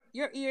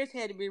your ears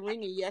had to be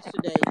ringing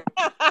yesterday.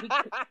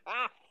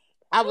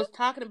 I was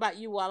talking about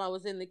you while I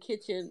was in the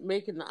kitchen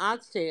making the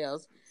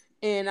oxtails,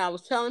 and I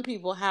was telling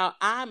people how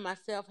I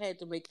myself had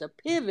to make the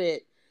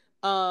pivot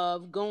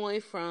of going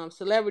from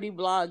celebrity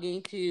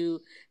blogging to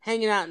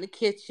hanging out in the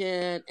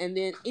kitchen, and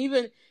then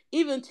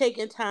even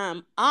taking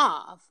time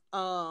off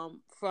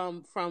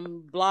from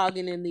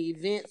blogging and the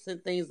events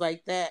and things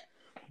like that,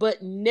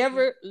 but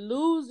never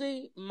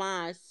losing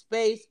my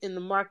space in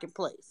the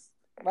marketplace.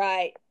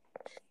 Right.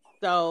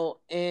 So,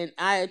 and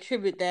I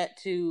attribute that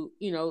to,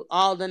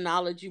 all the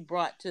knowledge you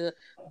brought to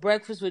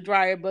Breakfast with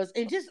Dryer Buzz,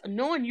 and just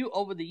knowing you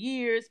over the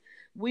years.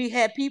 We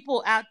had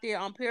people out there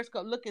on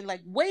Periscope looking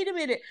like, wait a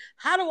minute,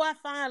 how do I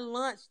find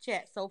Lunch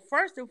Chat? So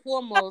first and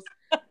foremost,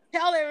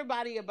 tell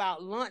everybody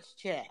about Lunch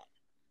Chat.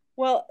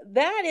 Well,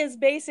 that is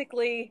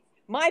basically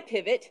my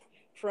pivot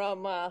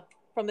from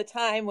the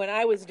time when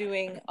I was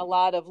doing a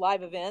lot of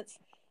live events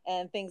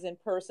and things in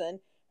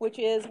person, which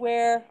is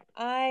where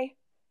I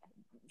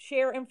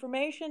share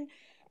information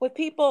with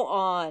people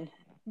on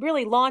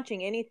really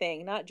launching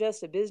anything, not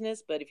just a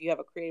business, but if you have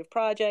a creative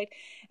project,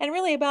 and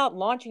really about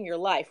launching your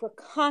life. We're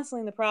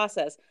constantly in the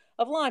process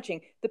of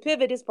launching. The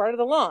pivot is part of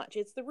the launch.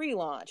 It's the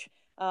relaunch.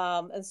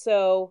 And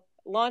so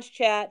Launch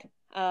Chat,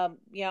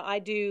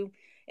 I do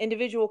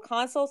individual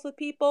consults with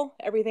people,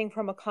 everything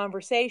from a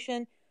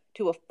conversation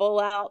to a full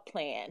out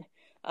plan,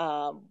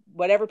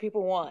 whatever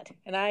people want.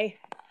 And I,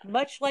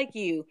 much like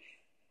you,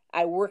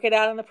 I work it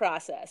out in the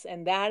process.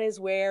 And that is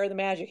where the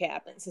magic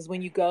happens, is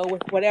when you go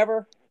with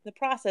whatever the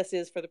process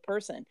is for the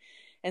person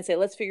and say,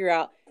 let's figure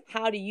out,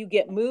 how do you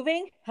get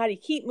moving? How do you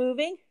keep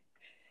moving?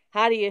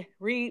 How do you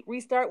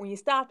restart when you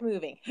stop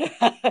moving?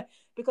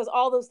 Because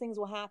all those things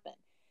will happen.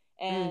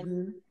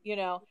 And,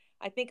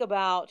 I think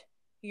about,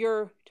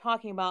 you're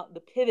talking about the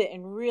pivot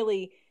and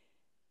really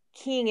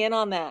keying in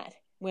on that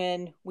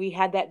when we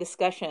had that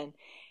discussion.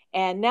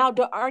 And now,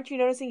 aren't you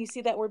noticing you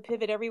see that word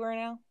pivot everywhere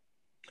now?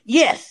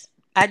 Yes,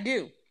 I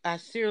do. I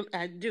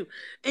do.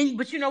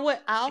 But you know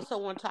what? I also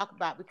want to talk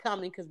about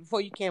becoming, because before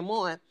you came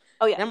on,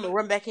 Oh yeah, and I'm gonna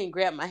run back in and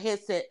grab my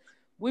headset.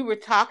 We were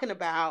talking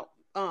about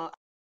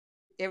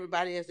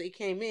everybody as they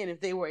came in,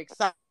 if they were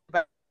excited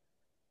about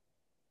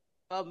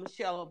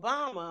Michelle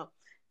Obama,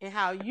 and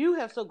how you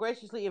have so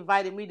graciously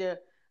invited me to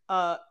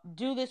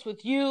do this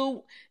with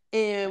you.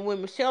 And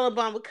when Michelle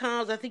Obama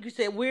comes, I think you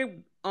said we're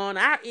on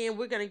our end.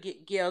 We're gonna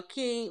get Gayle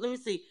King. Let me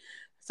see.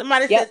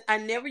 Somebody says, yep. I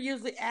never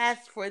usually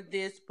ask for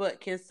this,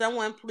 but can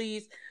someone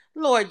please,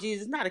 Lord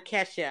Jesus, not a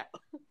cash app.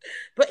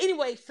 But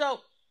anyway, so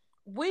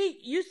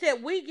you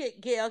said we get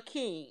Gayle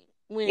King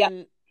Yep.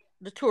 when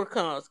the tour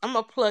comes. I'm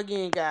gonna plug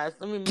in, guys.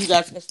 Let me, you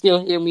guys can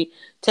still hear me.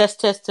 Test,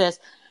 test, test.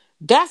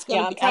 That's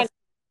gonna Yeah, I'm be trying to.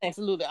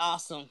 absolutely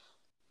awesome.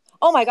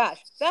 Oh my gosh,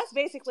 that's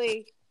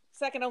basically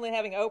second only to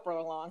having Oprah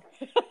along.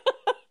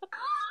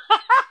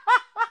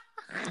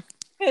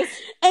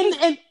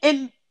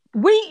 and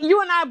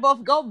you and I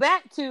both go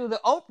back to the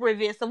Oprah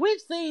event, so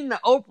we've seen the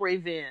Oprah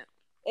event.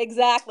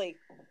 Exactly.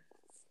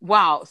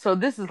 Wow, so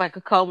this is like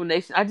a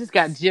culmination. I just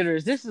got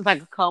jitters. This is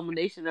like a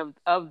culmination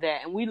of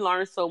that, and we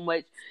learned so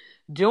much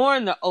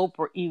during the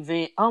Oprah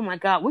event. Oh my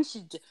God, we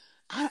should.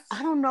 I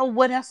don't know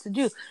what else to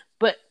do,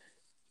 but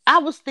I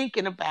was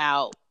thinking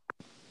about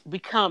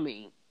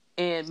becoming,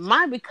 and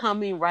my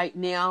becoming right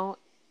now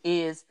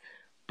is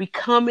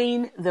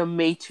becoming the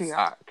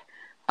matriarch.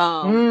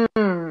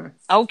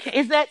 Okay,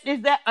 is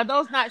that are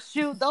those not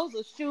shoes? Those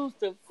are shoes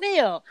to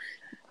fill.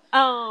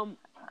 Um,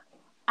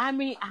 I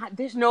mean,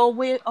 there's no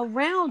way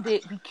around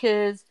it,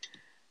 because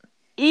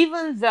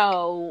even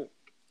though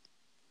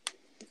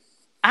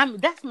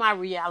that's my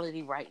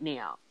reality right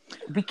now,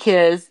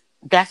 because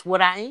that's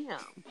what I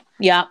am.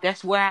 Yeah.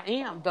 That's where I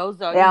am.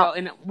 Those are, Yeah.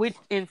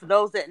 and for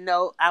those that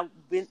know, I've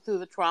been through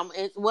the trauma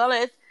as well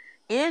as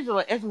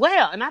Angela as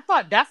well. And I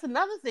thought that's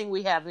another thing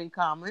we have in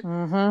common,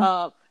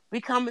 Mm-hmm.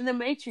 becoming the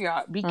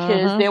matriarch,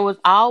 because Mm-hmm. there was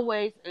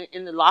always,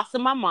 in the loss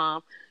of my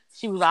mom,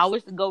 she was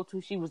always the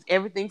go-to. She was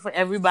everything for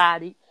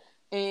everybody.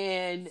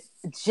 And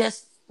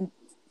just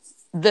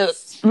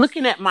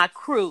looking at my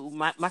crew,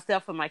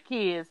 myself and my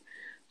kids,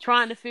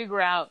 trying to figure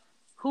out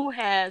who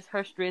has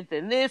her strength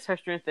in this, her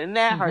strength in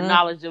that, her Mm-hmm.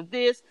 knowledge of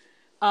this.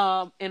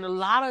 And a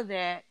lot of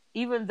that,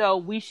 even though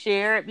we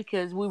share it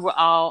because we were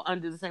all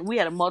under the same, we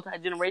had a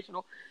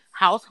multi-generational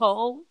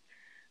household.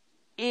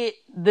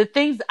 The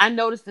things I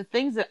noticed, the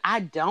things that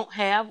I don't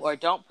have or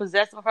don't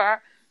possess of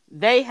her,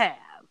 they have.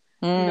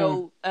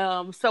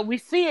 So we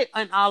see it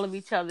in all of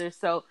each other.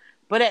 So,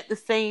 but at the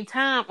same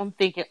time, I'm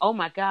thinking, oh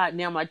my God,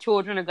 now my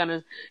children are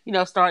gonna,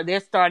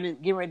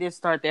 getting ready to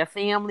start their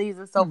families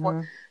and so forth.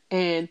 Mm-hmm.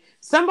 And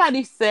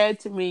somebody said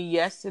to me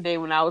yesterday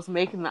when I was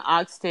making the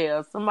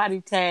oxtail,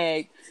 somebody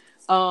tagged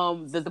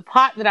the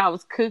pot that I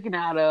was cooking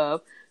out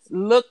of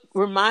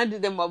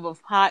reminded them of a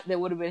pot that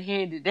would have been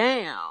handed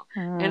down.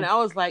 Mm-hmm. And I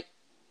was like,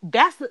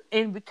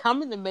 in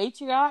becoming the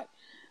matriarch,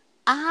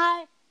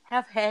 I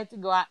have had to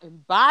go out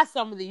and buy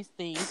some of these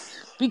things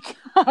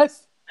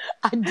because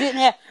I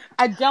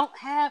don't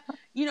have,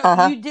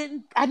 Uh-huh.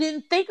 I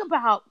didn't think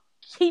about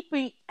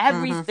keeping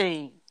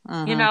everything,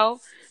 Mm-hmm.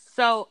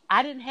 so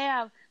I didn't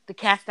have the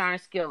cast iron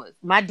skillets.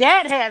 My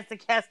dad has the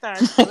cast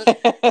iron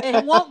skillets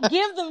and won't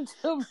give them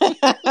to me.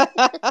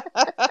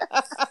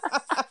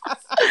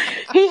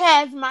 He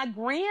has my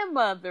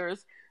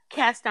grandmother's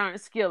cast iron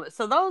skillet.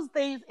 So those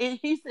things, and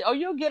he said, "Oh,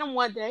 you'll get them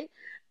one day."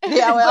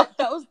 Yeah, well,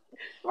 But those,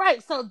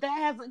 right? So that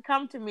hasn't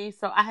come to me.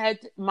 So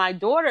my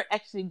daughter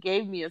actually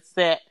gave me a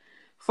set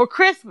for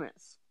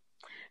Christmas,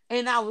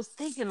 and I was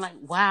thinking like,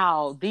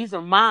 wow, these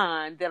are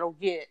mine that'll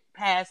get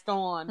passed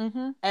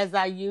on as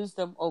I use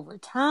them over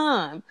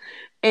time,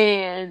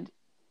 and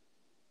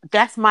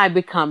that's my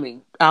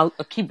becoming. I'll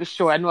keep it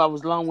short. I know I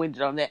was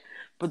long-winded on that,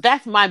 but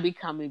that's my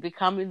becoming the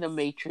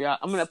matriarch.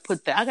 I'm going to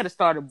put that. I got to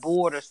start a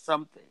board or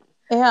something.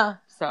 Yeah.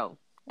 So,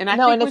 and I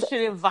think we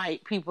should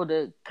invite people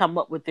to come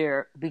up with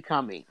their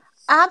becoming.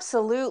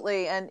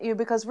 Absolutely. And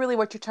because really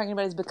what you're talking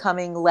about is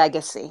becoming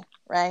legacy,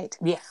 right?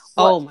 Yeah.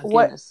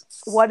 Goodness.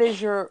 What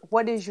is your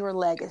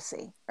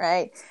legacy,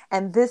 right?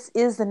 And this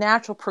is the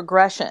natural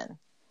progression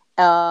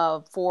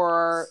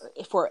for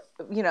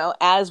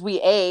as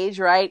we age,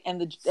 right?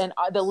 And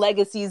the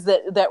legacies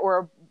that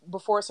were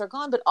before us are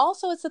gone, but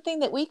also it's the thing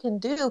that we can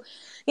do.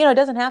 It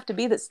doesn't have to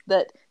be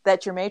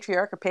that your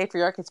matriarch or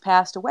patriarch has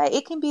passed away.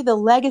 It can be the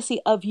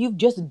legacy of you've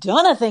just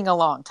done a thing a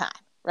long time,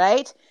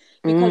 right?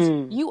 Because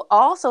you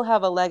also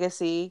have a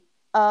legacy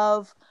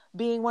of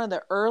being one of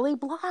the early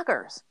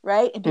bloggers,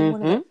 right? And being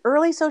one of the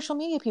early social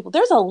media people.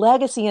 There's a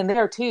legacy in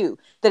there too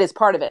that is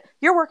part of it.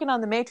 You're working on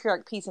the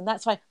matriarch piece and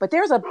that's fine. But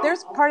there's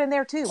part in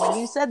there too. When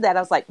you said that, I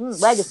was like,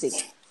 legacy.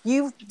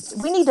 We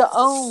need to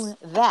own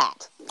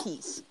that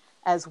piece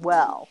as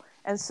well.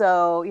 And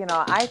so,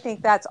 I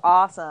think that's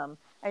awesome.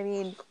 I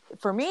mean,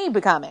 for me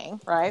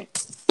becoming, right?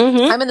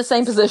 I'm in the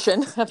same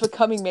position of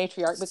becoming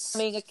matriarch,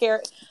 becoming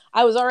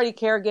I was already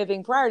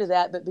caregiving prior to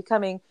that, but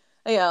becoming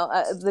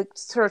the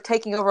sort of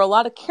taking over a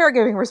lot of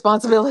caregiving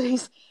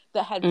responsibilities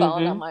that had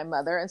fallen on my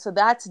mother. And so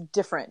that's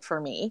different for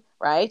me,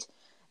 right?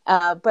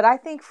 But I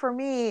think for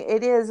me,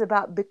 it is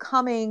about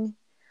becoming,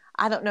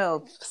 I don't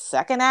know,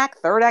 second act,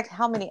 third act,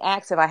 how many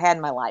acts have I had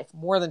in my life?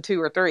 More than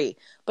 2 or 3.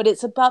 But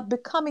it's about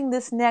becoming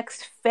this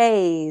next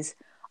phase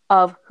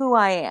of who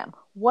I am.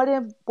 What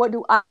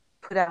do I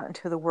put out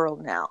into the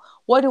world now?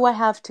 What do I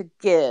have to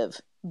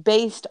give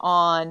based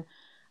on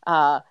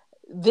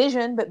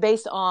vision, but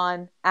based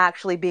on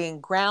actually being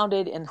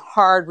grounded in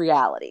hard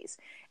realities?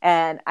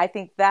 And I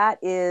think that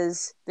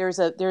is there's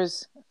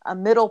a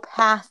middle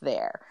path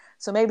there.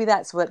 So maybe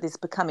that's what it's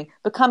becoming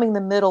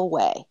the middle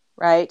way,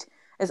 right?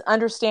 Is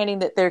understanding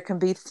that there can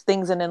be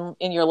things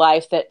in your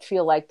life that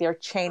feel like they're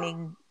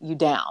chaining you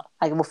down.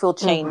 Like we'll feel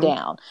chained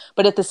down,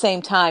 but at the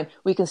same time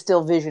we can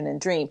still vision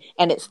and dream.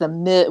 And it's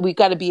we've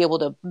got to be able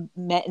to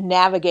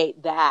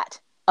navigate that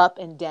up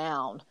and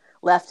down,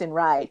 left and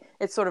right.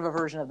 It's sort of a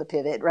version of the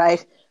pivot,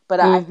 right? But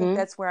I think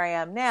that's where I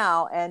am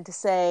now. And to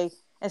say,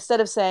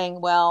 instead of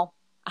saying, well,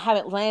 I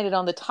haven't landed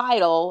on the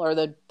title or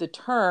the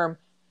term,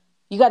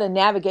 you got to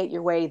navigate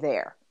your way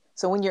there.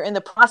 So when you're in the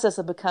process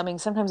of becoming,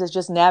 sometimes it's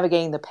just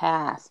navigating the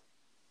path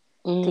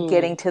to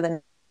getting to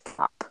the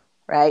top,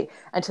 right?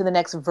 And to the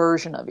next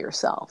version of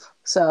yourself.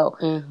 So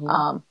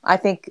I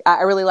think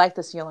I really like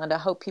this, Yolanda. I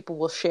hope people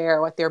will share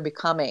what they're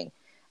becoming.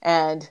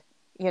 And,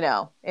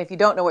 if you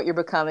don't know what you're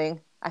becoming,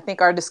 I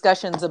think our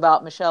discussions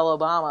about Michelle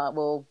Obama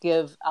will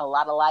give a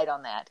lot of light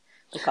on that.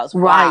 Because,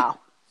 wow.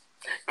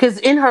 Because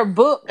in her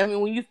book, I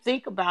mean, when you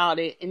think about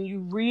it and you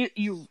read,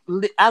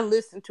 I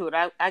listened to it.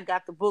 I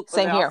got the book,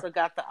 but I also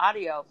got the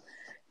audio.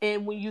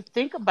 And when you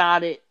think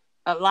about it,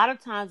 a lot of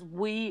times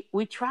we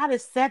try to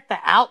set the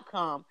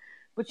outcome,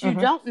 but you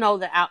don't know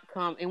the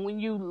outcome. And when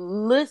you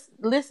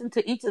listen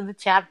to each of the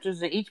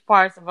chapters and each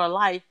parts of her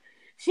life,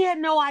 she had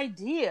no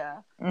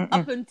idea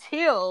up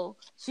until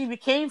she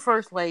became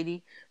First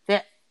Lady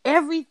that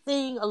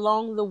everything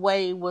along the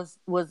way was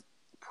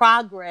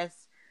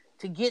progress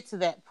to get to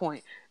that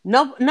point.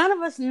 No, none of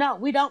us know.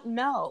 We don't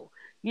know.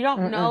 You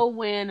don't know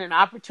when an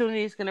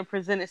opportunity is going to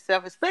present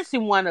itself, especially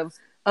one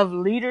of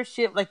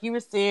leadership, like you were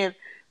saying,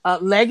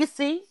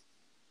 legacy.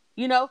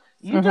 You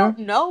don't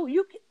know.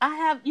 You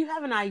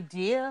have an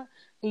idea,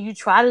 and you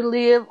try to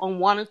live on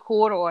one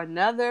accord or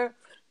another,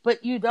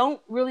 but you don't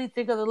really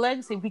think of the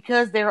legacy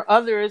because there are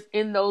others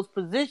in those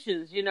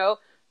positions.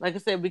 Like I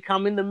said,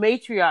 becoming the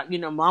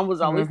matriarch. Mom was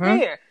always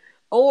there,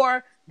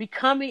 or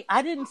becoming.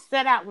 I didn't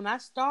set out when I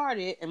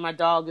started, and my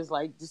dog is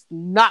like just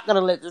not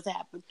gonna let this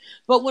happen.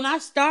 But when I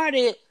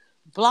started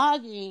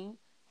blogging,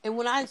 and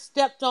when I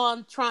stepped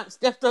up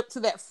to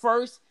that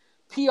first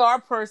PR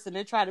person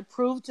and tried to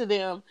prove to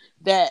them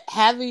that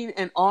having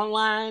an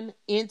online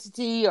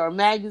entity or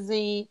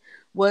magazine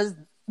was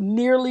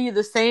nearly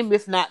the same,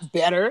 if not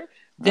better,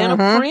 than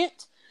a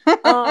print.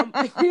 I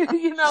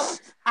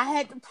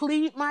had to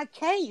plead my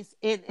case,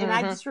 and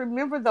I just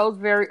remember those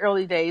very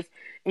early days.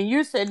 And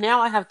you said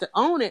now I have to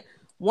own it.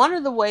 One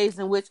of the ways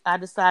in which I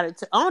decided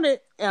to own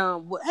it,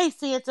 hey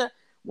Santa,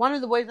 one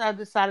of the ways I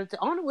decided to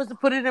own it was to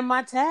put it in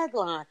my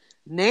tagline.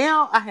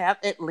 Now I have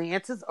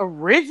Atlanta's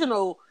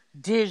original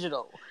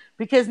digital,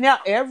 because now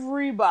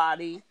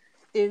everybody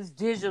is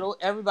digital.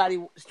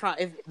 Everybody is trying.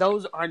 If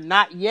those are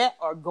not yet,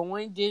 are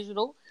going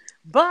digital.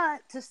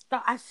 But to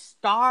start, I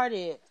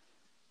started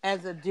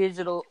as a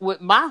digital.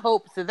 With my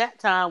hopes at that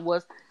time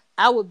was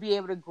I would be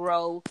able to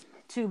grow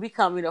to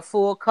becoming a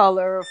full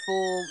color,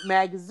 full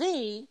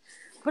magazine.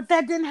 But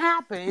that didn't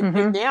happen.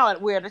 And now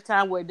we're at a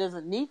time where it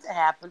doesn't need to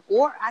happen,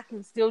 or I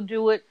can still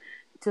do it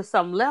to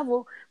some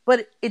level.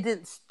 But it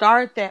didn't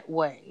start that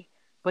way.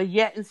 But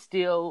yet, and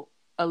still,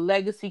 a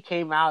legacy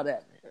came out of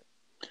it.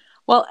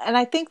 Well, and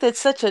I think that's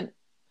such an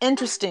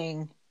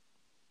interesting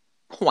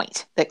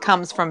point that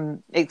comes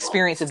from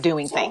experience of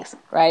doing things,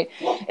 right?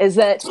 Is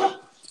that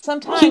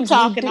sometimes keep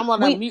talking. I'm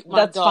gonna mute my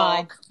that's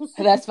dog.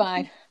 Fine. That's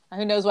fine.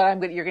 Who knows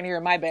what you're gonna hear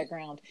in my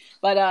background?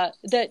 But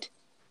that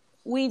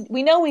we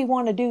know we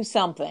want to do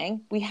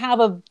something. We have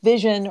a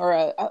vision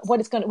or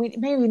what it's gonna.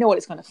 Maybe we know what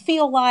it's gonna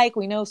feel like.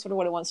 We know sort of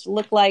what it wants to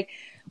look like.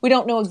 We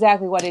don't know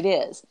exactly what it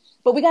is,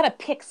 but we got to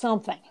pick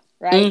something.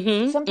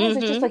 Right. Sometimes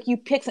it's just like you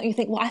pick something. You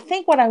think, well, I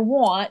think what I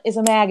want is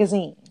a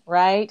magazine.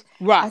 Right.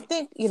 Right. I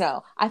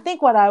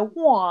think what I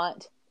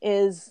want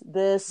is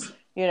this,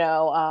 where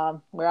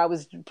I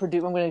was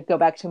producing. I'm going to go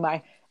back to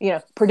my,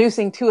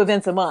 producing 2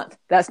 events a month.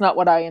 That's not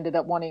what I ended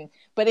up wanting.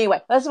 But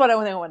anyway, that's what I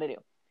want to do.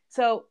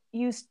 So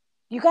you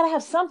got to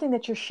have something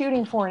that you're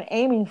shooting for and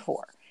aiming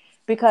for.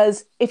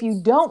 Because if you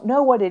don't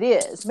know what it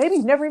is, maybe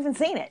you've never even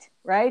seen it,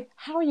 right?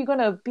 How are you going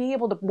to be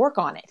able to work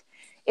on it?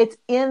 It's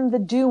in the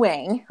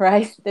doing,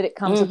 right, that it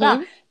comes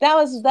about.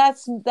 That's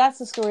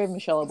the story of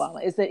Michelle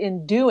Obama, is that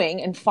in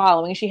doing and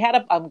following, she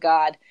had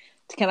God,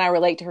 can I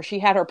relate to her? She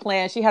had her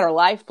plan, she had her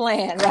life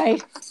plan,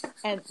 right?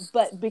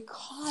 But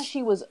because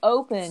she was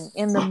open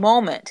in the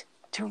moment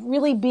to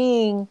really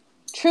being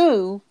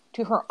true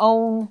to her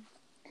own,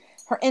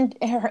 her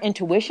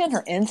intuition,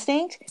 her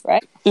instinct,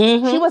 right?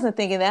 She wasn't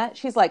thinking that.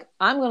 She's like,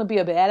 I'm going to be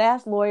a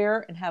badass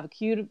lawyer and have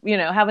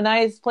have a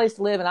nice place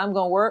to live, and I'm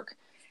going to work.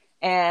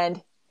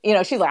 And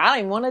she's like, I don't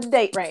even want to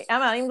date, right? I'm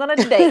not even going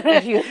to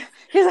date.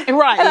 She's like,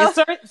 right.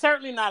 It's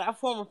certainly not our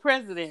former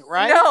president,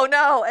 right?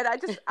 No. And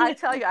I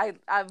tell you,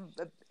 I'm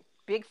a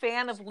big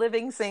fan of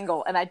living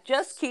single. And I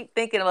just keep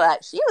thinking of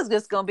that. She was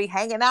just going to be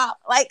hanging out.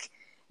 Like,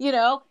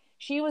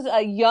 she was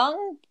a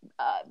young,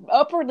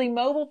 upwardly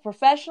mobile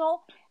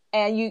professional.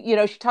 And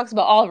she talks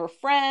about all of her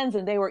friends,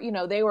 and they were,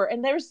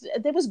 and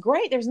it was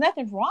great. There's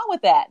nothing wrong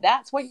with that.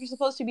 That's what you're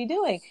supposed to be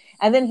doing.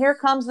 And then here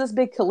comes this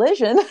big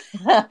collision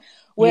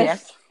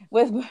with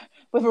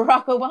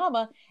Barack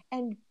Obama,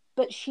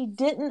 but she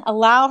didn't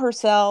allow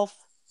herself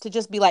to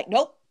just be like,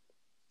 nope,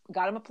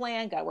 got him a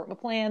plan, got to work my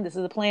plan. This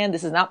is the plan.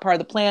 This is not part of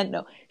the plan.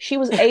 No, she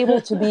was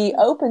able to be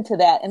open to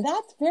that, and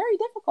that's very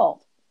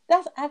difficult.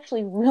 That's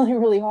actually really,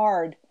 really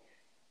hard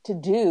to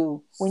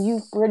do when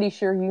you're pretty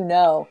sure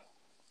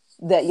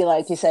that you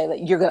like to say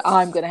that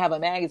I'm going to have a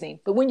magazine.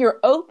 But when you're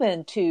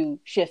open to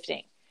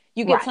shifting,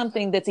 you get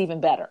something that's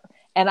even better.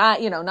 And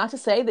not to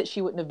say that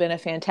she wouldn't have been a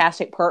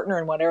fantastic partner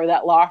in whatever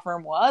that law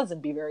firm was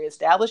and be very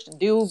established and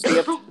do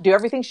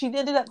everything she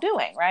ended up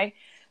doing. Right.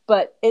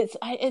 But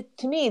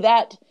to me,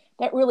 that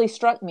really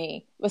struck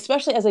me,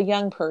 especially as a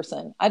young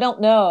person. I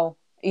don't know,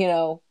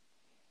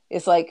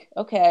 it's like,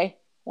 okay,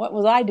 what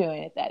was I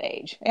doing at that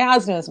age? Yeah, I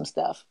was doing some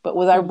stuff, but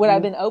would I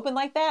have been open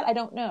like that? I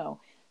don't know.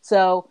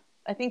 So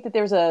I think that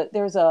there's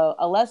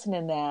a lesson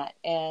in that,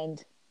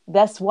 and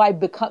that's why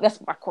that's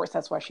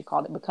why she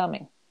called it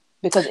Becoming,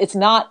 because it's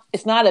not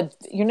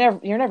you're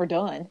never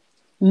done.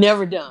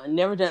 Never done.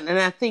 And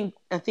I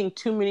think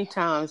too many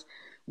times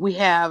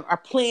our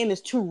plan is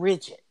too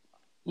rigid.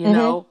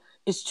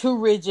 It's too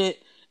rigid,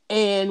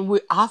 and we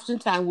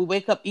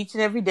wake up each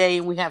and every day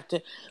and we have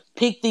to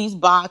pick these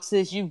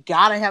boxes. You've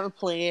got to have a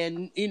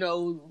plan.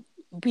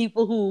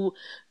 People who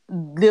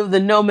live the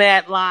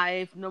nomadic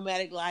life,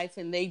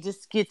 and they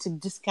just get to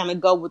just kind of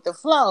go with the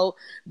flow,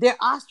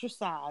 they're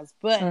ostracized.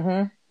 But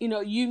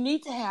you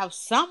need to have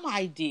some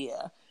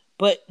idea,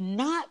 but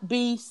not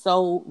be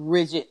so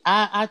rigid.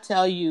 I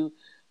tell you,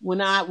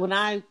 when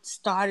I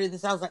started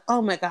this, I was like,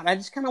 oh my God, I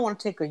just kind of want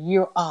to take a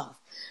year off.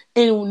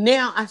 And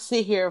now I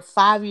sit here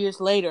 5 years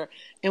later,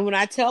 and when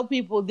I tell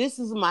people this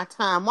is my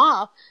time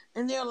off,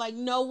 and they're like,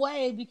 no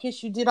way,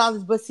 because you did all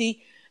this. But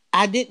see,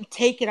 I didn't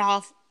take it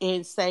off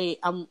and say,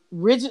 I'm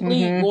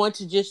rigidly going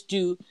to just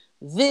do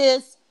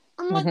this.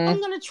 I'm like, I'm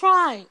going to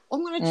try.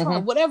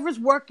 Whatever's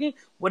working,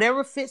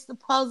 whatever fits the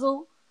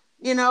puzzle,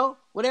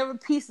 whatever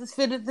pieces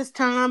fit at this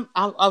time,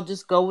 I'll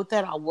just go with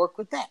that. I'll work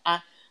with that.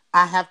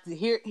 I have to,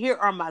 here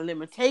are my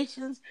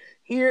limitations.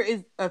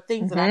 Here are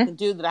things that I can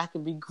do that I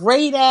can be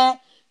great at.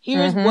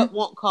 Here's what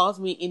won't cause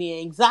me any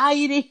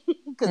anxiety,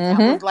 because that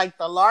was like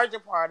the larger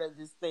part of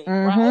this thing,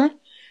 right?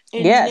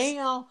 And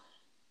now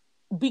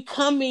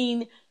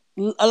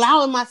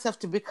allowing myself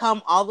to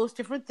become all those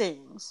different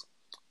things.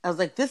 I was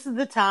like, this is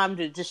the time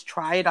to just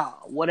try it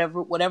all.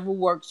 Whatever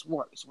works,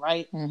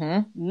 right?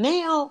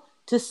 Now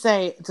to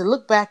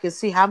look back and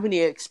see how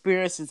many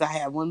experiences I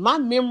had. When my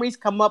memories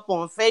come up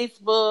on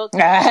Facebook,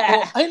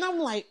 and I'm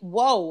like,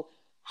 whoa,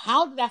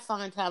 how did I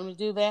find time to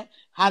do that?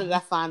 How did I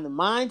find the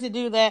mind to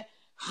do that?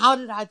 How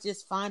did I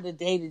just find a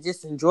day to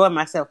just enjoy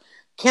myself?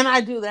 Can I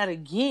do that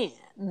again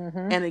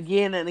and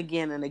again and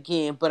again and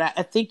again? But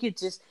I think it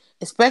just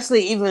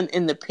especially even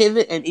in the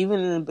pivot and even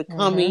in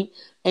becoming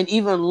Mm-hmm. and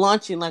even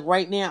launching. Like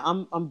right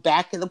now, I'm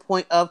back at the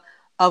point of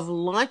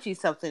launching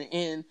something,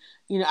 and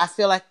I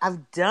feel like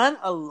I've done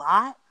a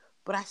lot,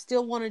 but I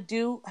still want to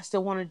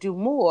do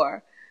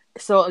more.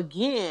 So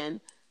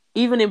again,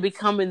 even in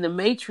becoming the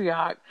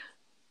matriarch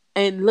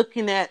and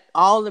looking at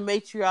all the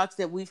matriarchs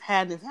that we've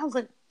had, I was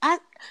like,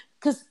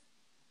 because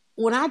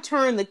when I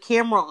turned the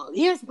camera on,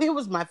 here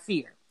was my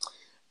fear.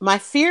 My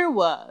fear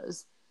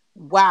was,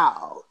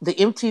 wow, the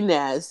empty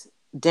nest,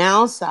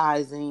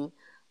 downsizing,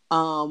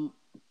 um,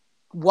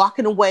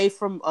 walking away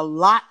from a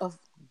lot of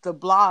the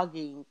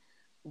blogging.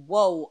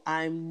 Whoa,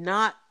 I'm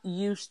not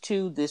used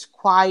to this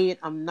quiet.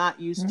 I'm not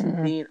used to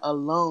Mm-hmm. being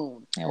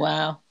alone.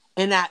 Wow.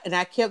 And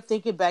I kept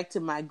thinking back to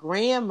my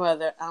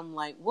grandmother. I'm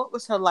like, what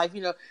was her life?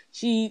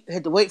 She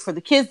had to wait for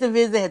the kids to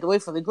visit, had to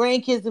wait for the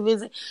grandkids to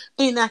visit.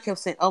 And I kept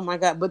saying, oh my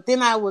God. But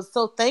then I was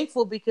so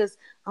thankful because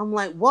I'm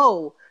like,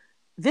 whoa,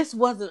 this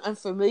wasn't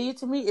unfamiliar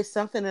to me. It's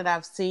something that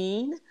I've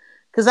seen.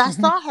 Because I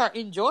Mm-hmm. saw her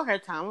enjoy her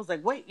time. I was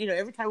like, wait,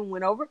 every time we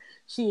went over,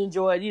 she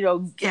enjoyed,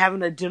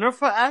 having a dinner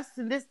for us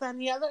and this, that, and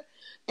the other.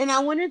 And I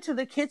went into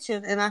the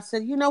kitchen and I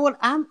said, you know what?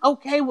 I'm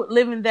okay with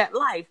living that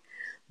life.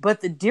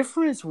 But the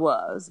difference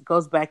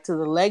goes back to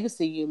the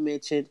legacy you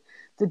mentioned.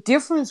 The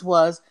difference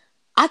was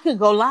I could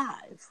go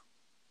live.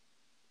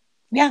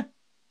 Yeah.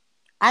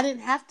 I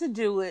didn't have to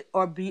do it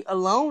or be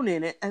alone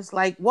in it. It's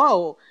like,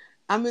 whoa,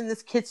 I'm in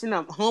this kitchen.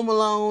 I'm home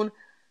alone.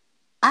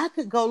 I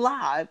could go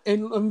live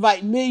and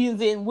invite millions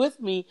in with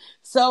me.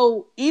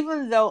 So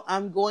even though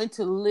I'm going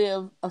to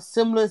live a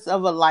semblance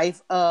of a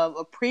life of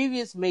a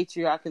previous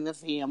matriarch in the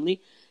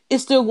family,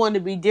 it's still going to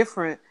be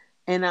different.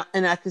 And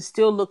I can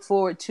still look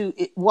forward to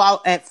it.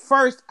 While at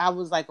first I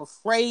was like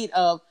afraid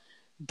of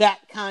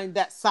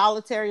that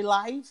solitary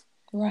life,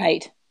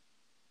 Right.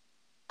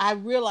 I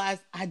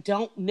realized I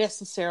don't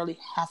necessarily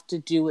have to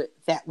do it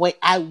that way.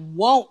 I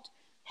won't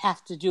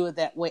have to do it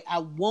that way.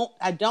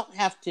 I don't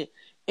have to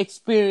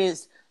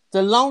experience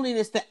the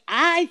loneliness that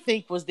I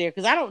think was there,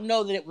 because I don't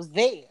know that it was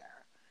there.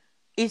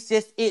 It's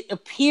just, it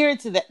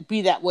appeared to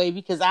be that way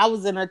because I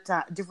was in a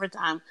different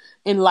time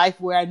in life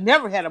where I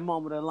never had a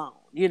moment alone.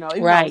 Even I was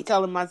Right.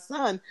 telling my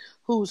son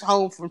who's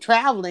home from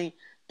traveling,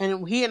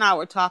 and he and I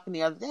were talking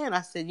the other day, and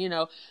I said,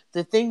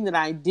 the thing that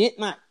I did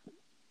not,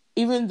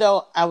 even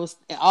though I was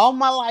all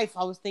my life,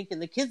 I was thinking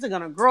the kids are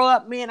going to grow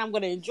up, man, I'm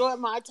going to enjoy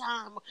my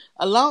time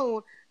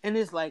alone. And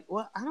it's like,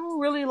 well, I don't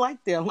really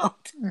like the alone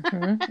time.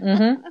 Mm-hmm.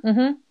 Mm-hmm.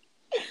 Mm-hmm.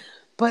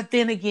 But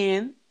then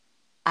again,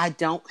 it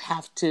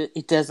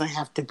doesn't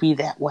have to be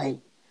that way,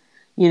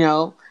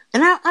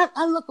 And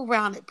I look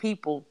around at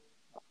people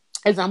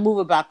as I move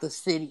about the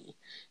city,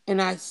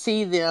 and I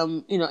see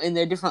them, in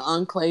their different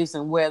enclaves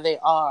and where they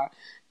are.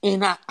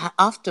 And I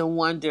often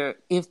wonder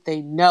if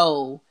they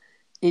know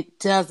it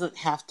doesn't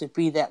have to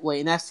be that way.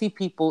 And I see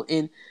people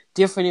in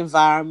different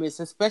environments,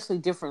 especially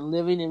different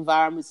living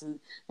environments,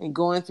 and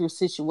going through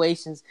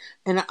situations.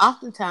 And I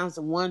oftentimes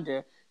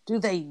wonder, do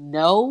they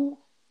know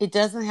it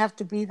doesn't have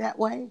to be that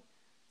way?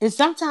 And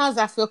sometimes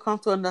I feel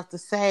comfortable enough to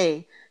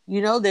say,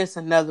 there's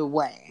another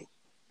way.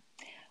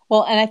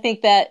 Well, and I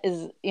think that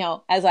is,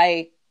 as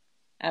I've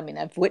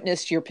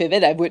witnessed your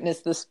pivot, I've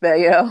witnessed this,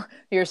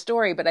 your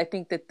story, but I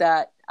think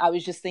that I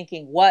was just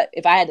thinking, what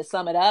if I had to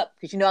sum it up?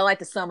 Because I like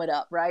to sum it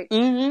up, right?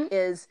 Mm-hmm.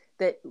 Is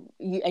that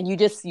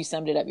you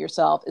summed it up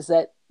yourself? Is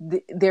that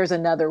there's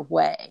another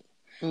way,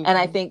 Mm-hmm. and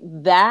I think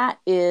that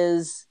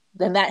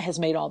has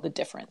made all the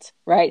difference,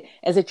 right?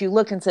 As if you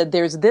look and said,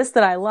 there's this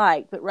that I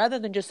like, but rather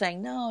than just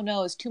saying,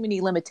 no, it's too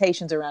many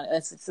limitations around it.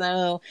 It's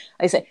no,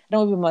 I say, I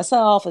don't want to be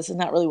myself. This is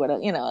not really what,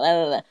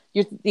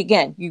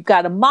 you've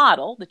got a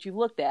model that you've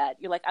looked at.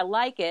 You're like, I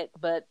like it,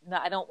 but no,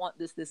 I don't want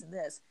this, this, and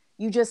this.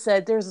 You just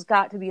said, there's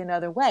got to be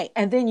another way.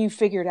 And then you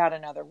figured out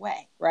another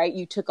way, right?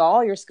 You took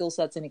all your skill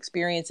sets and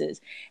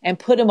experiences and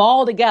put them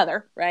all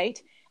together,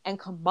 right? And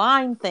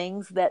combine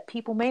things that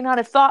people may not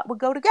have thought would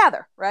go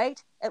together,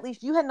 right? At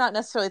least you had not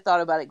necessarily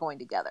thought about it going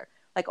together.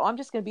 Like, I'm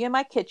just going to be in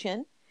my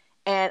kitchen,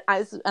 and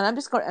I'm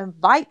just going to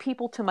invite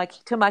people to my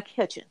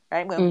kitchen,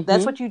 right? Mm-hmm.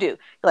 That's what you do. You're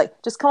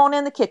like, just come on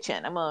in the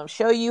kitchen. I'm going to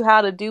show you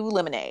how to do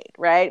lemonade,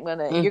 right?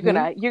 You're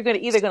gonna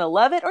either gonna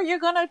love it, or you're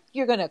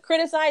gonna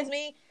criticize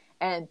me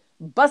and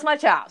bust my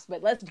chops.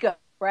 But let's go,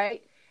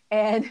 right?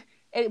 And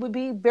it would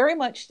be very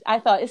much, I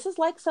thought, this is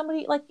like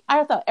somebody, like,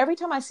 I thought every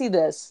time I see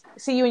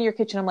you in your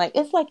kitchen, I'm like,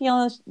 it's like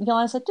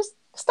Yolanda said, just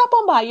stop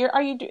on by.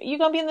 Are you going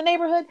to be in the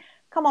neighborhood?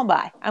 Come on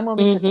by. I'm going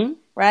to be cooking,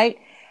 right?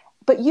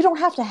 But you don't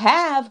have to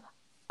have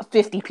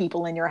 50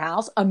 people in your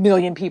house, 1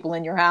 million people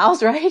in your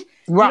house, right?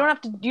 Right.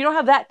 You don't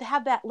have to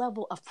have that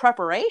level of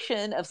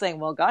preparation of saying,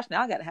 well, gosh,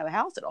 now I got to have a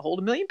house that'll hold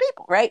 1 million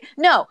people, right?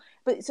 No.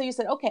 But so you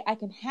said, okay, I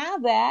can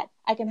have that.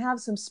 I can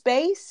have some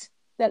space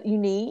that you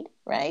need,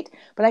 right?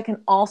 But I can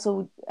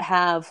also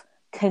have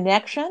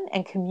connection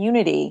and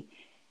community.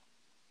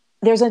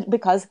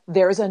 Because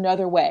there's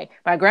another way.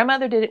 My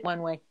grandmother did it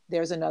one way.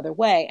 There's another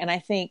way. And I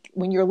think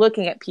when you're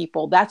looking at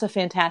people, that's a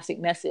fantastic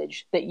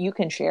message that you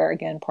can share.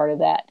 Again, part of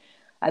that,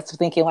 I was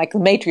thinking, like the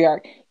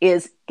matriarch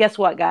is, guess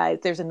what, guys?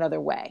 There's another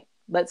way.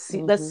 let's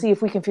see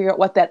if we can figure out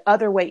what that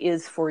other way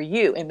is for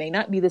you. It may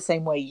not be the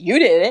same way you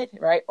did it,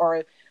 right?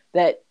 Or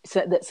that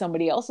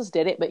somebody else's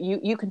did it, but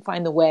you can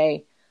find the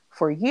way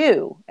for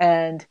you.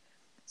 And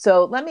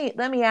so let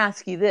me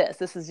ask you this.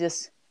 This is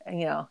just,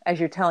 as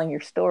you're telling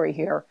your story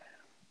here,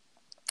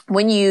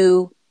 when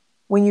you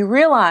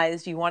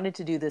realized you wanted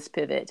to do this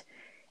pivot,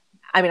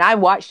 I mean, I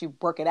watched you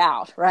work it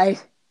out,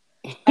 right?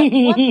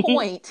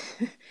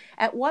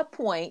 At what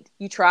point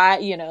you try,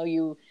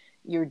 you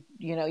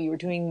were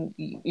doing,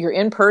 you're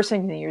in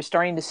person and you're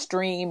starting to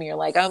stream. You're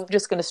like, I'm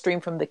just going to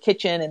stream from the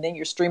kitchen. And then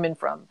you're streaming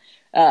from,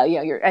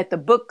 you're at the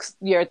books,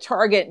 you're at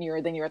Target,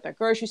 and then you're at the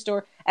grocery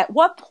store. At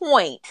what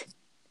point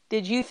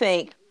did you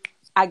think,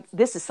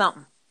 this is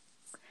something?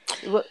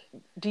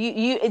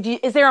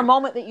 Is there a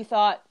moment that you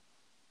thought,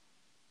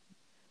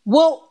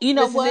 well, you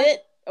know this what? is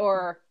it?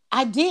 Or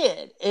I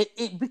did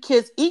it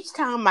because each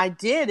time I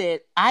did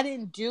it, I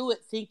didn't do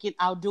it thinking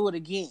I'll do it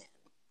again.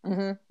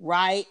 mm-hmm.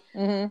 Right?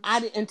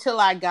 Mm-hmm. Until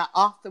I got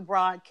off the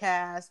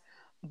broadcast.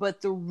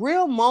 But the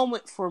real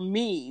moment for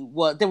me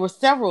was, there were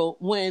several,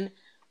 when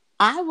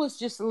I was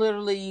just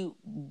literally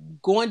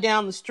going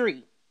down the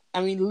street.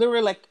 I mean,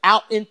 literally like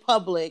out in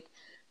public,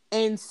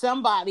 and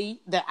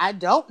somebody that I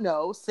don't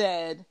know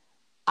said,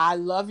 I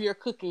love your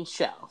cooking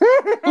show.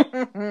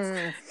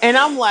 And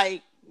I'm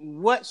like,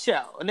 what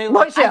show? And they were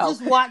like, I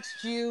just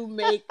watched you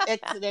make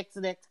X and X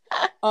and X.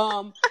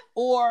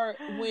 Or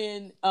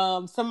when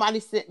somebody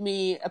sent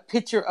me a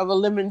picture of a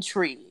lemon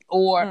tree,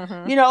 or,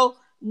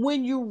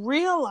 when you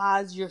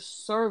realize you're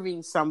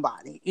serving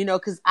somebody,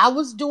 because I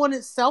was doing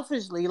it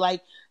selfishly.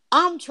 Like,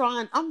 I'm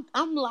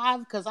live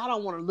because I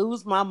don't want to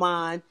lose my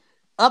mind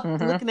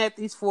looking at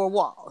these four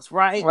walls,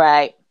 right?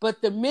 Right.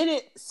 But the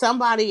minute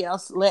somebody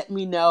else let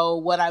me know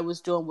what I was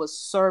doing was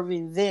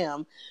serving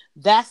them,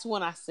 that's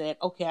when I said,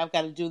 okay, I've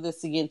got to do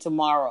this again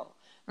tomorrow.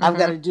 I've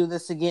got to do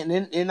this again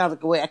in another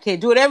way. I can't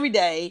do it every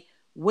day.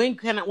 When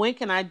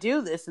can I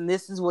do this? And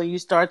this is when you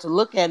start to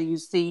look at it. You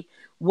see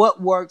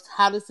what works.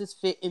 How does this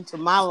fit into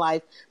my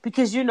life?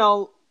 Because,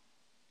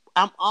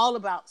 I'm all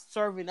about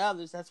serving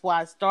others. That's why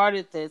I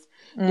started this,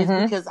 is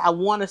because I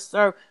want to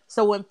serve.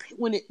 So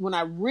when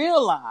I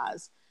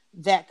realized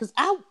that, because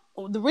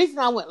the reason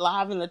I went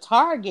live in the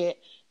Target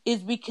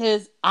is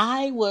because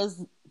I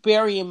was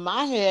burying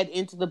my head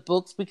into the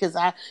books because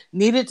I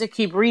needed to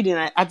keep reading.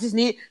 I just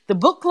the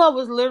book club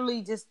was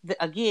literally just,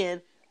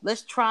 again,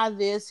 let's try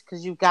this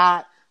because you've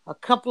got a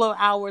couple of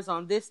hours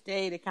on this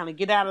day to kind of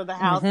get out of the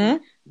house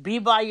and be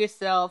by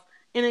yourself.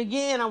 And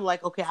again, I'm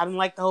like, okay, I don't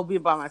like the whole be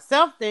by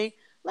myself thing.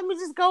 Let me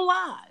just go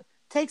live.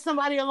 Take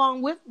somebody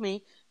along with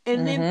me.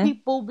 And then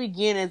people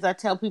begin, as I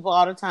tell people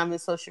all the time in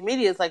social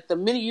media, it's like the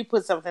minute you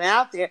put something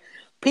out there,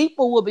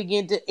 people will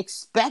begin to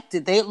expect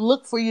it. They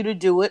look for you to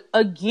do it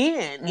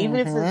again, even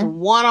if it's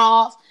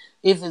one-off,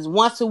 if it's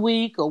once a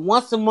week or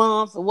once a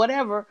month or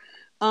whatever.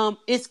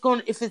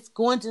 If it's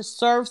going to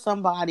serve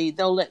somebody,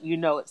 they'll let you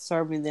know it's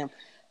serving them.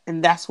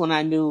 And that's when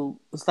I knew,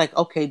 it's like,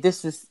 okay,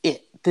 this is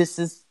it.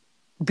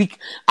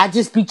 I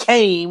just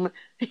became,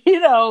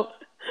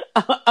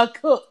 a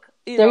cook.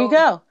 There you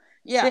go.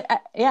 Yeah.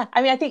 Yeah.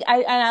 I mean, I think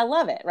I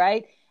love it.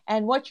 Right.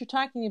 And what you're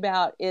talking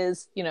about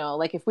is,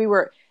 like if we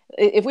were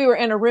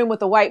in a room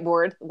with a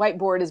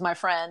whiteboard is my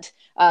friend.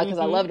 Cause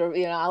I love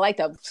to, I like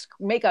to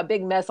make a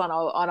big mess on a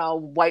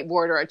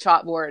whiteboard or a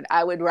chalkboard.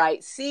 I would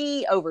write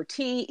C over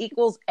T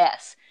equals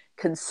S.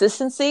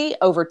 Consistency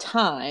over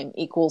time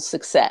equals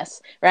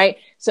success, right?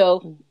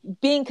 So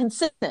being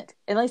consistent,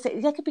 and like I say,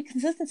 that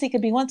consistency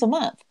could be once a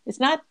month. It's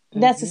not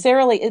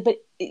necessarily,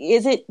 but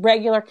is it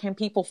regular? Can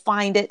people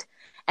find it?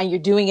 And you're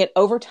doing it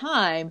over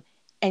time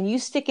and you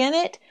stick in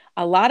it.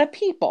 A lot of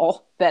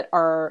people that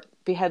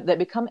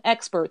become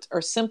experts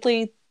are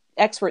simply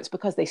experts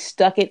because they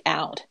stuck it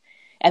out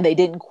and they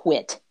didn't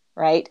quit.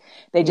 Right?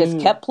 They just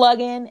kept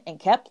plugging and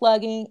kept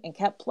plugging and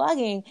kept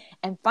plugging.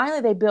 And finally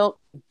they built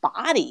a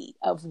body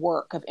of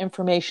work, of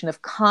information,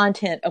 of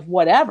content, of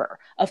whatever,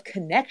 of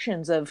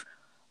connections,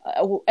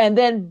 and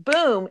then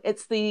boom,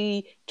 it's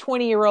the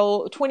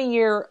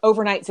 20-year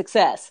overnight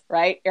success,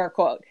 right? Air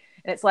quote.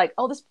 And it's like,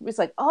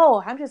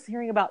 I'm just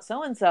hearing about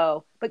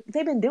so-and-so, but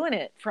they've been doing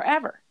it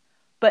forever,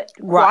 but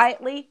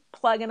quietly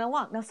plugging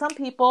along. Now, some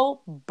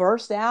people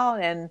burst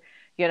out and,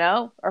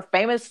 are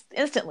famous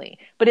instantly.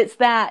 But it's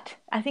that,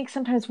 I think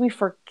sometimes we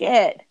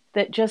forget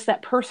that just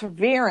that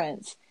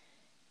perseverance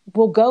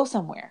will go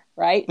somewhere,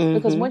 right?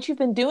 Because once you've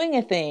been doing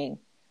a thing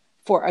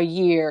for a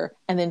year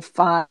and then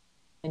 5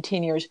 and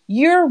 10 years,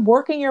 you're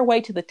working your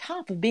way to the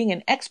top of being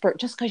an expert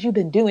just because you've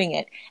been doing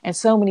it. And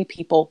so many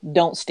people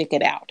don't stick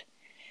it out.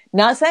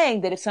 Not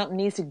saying that if something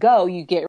needs to go, you get